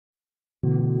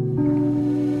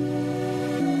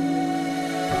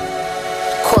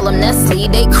them Nestle,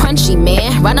 they crunchy,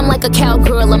 man. Run them like a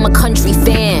cowgirl, I'm a country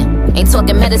fan. Ain't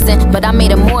talking medicine, but I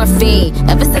made a morphine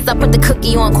ever since I put the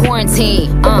cookie on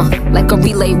quarantine. Like a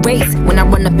relay race, when I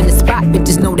run up in the spot,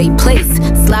 bitches know they place.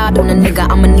 Slide on a nigga,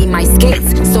 I'ma need my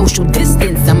skates. Social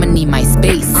distance, I'ma need my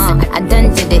space. I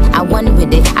done did it, I won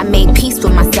with it. I made peace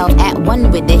with myself, at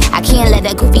one with it. I can't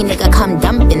let a goofy nigga come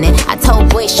dumping it. I told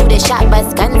boys shoot a shot,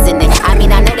 bust guns in it. I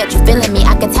mean, I know that you feeling me,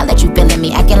 I can tell that you feeling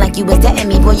me. Acting like you was dating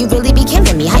me, boy, you really be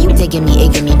killing me. How you digging me,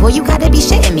 egging me, boy, you gotta be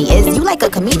shitting me. Is you like a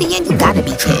comedian? You gotta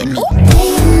be kidding me.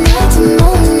 Day and night, a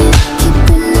moment,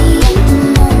 keeping me in the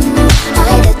moment.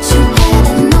 I that you had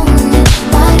known it.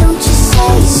 Why don't you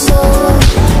say so?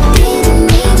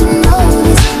 Didn't even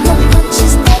notice. No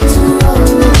punches that to roll.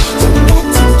 You got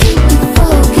to keep me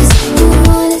focused. You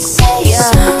wanna say so?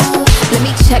 Let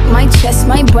me check my chest,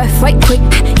 my breath right quick.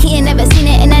 He ain't never seen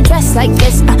it in a dress like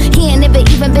this. He ain't never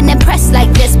even been impressed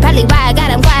like this. Probably why I got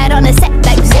him quiet on the set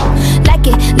like this. Like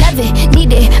it, love it,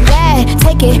 need it, bad.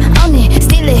 Take it, own it,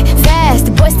 steal it, fast.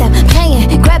 The boy stop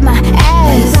playing, grab my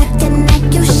ass. Acting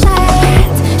like you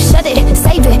shy. Shut it,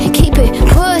 save it, keep it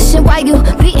pushing. While you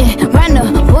beating round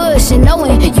the bush and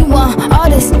knowing you want all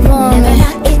this woman. Never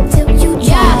knock it till you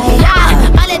try.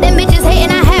 All of them bitches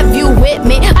hating, I have you with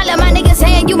me. All of my niggas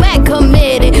saying you mad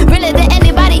committed. Really to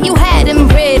anybody you had them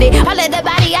pretty. All of the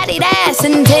body, I need ass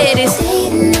and titties. Day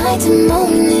and night, a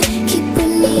moment,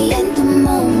 keeping me in the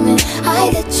moment.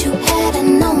 I that you had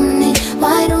known it.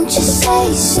 Why don't you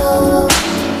say so?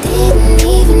 Didn't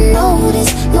even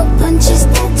notice. No punches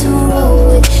that